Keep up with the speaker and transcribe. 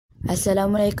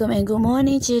Assalamualaikum and good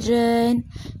morning, children.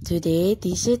 Today,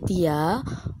 Teacher Tia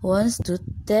wants to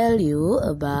tell you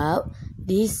about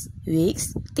this week's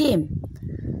theme.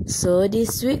 So,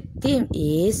 this week's theme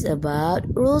is about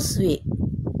Rules Week.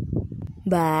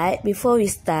 But before we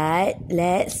start,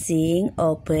 let's sing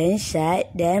Open Shut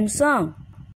Them song.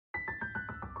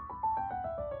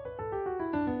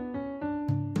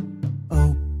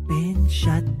 Open,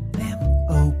 shut them,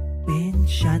 open,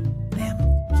 shut them.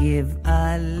 Give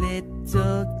a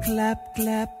little clap,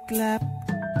 clap, clap.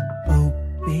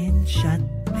 Open, shut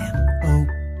them,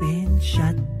 open,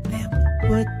 shut them.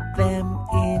 Put them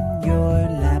in your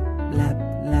lap, lap,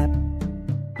 lap.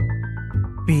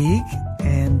 Big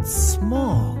and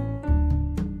small.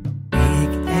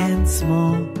 Big and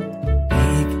small.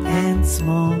 Big and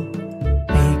small.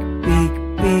 Big, big,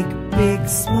 big, big,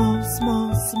 small,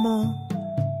 small, small.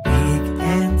 Big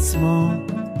and small.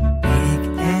 Big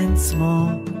and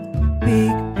small.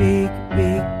 Big, big,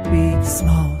 big, big,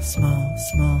 small, small,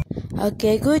 small.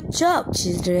 Okay, good job,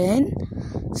 children.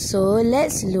 So,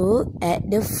 let's look at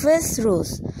the first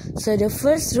rules. So, the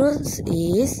first rule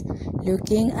is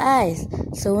looking eyes.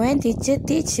 So, when teacher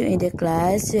teach you in the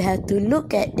class, you have to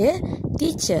look at the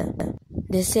teacher.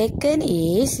 The second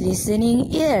is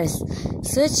listening ears.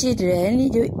 So, children,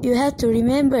 you have to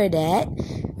remember that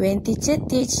when teacher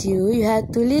teach you, you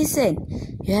have to listen.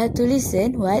 You have to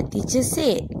listen what teacher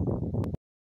said.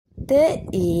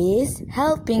 Third is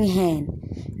helping hand.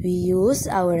 We use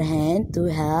our hand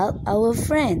to help our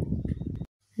friend.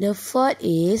 The fourth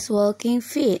is walking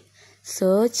feet.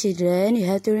 So, children, you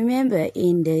have to remember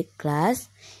in the class,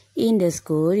 in the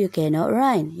school, you cannot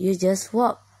run. You just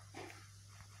walk.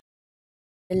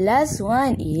 The last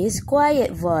one is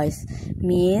quiet voice.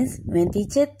 Means when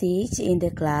teacher teach in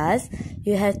the class,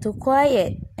 you have to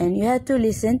quiet and you have to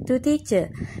listen to teacher.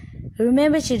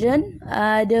 Remember, children,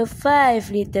 the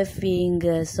 5 little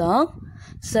finger song.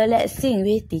 So let's sing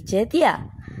with teacher Tia.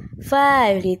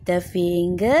 5 little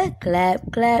finger,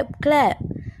 clap, clap, clap.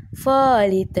 4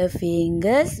 little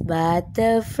fingers,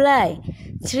 butterfly.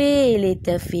 3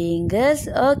 little fingers,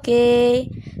 okay.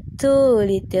 2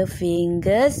 little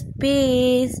fingers,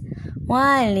 peace.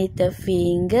 1 little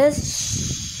fingers,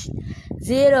 shh.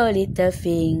 0 little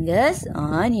fingers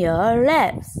on your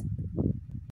laps.